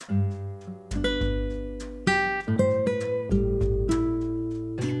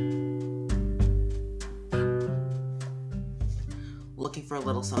Looking for a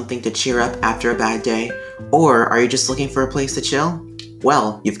little something to cheer up after a bad day? Or are you just looking for a place to chill?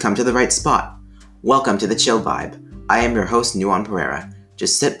 Well, you've come to the right spot. Welcome to the Chill Vibe. I am your host, Nuan Pereira.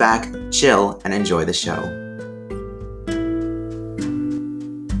 Just sit back, chill, and enjoy the show.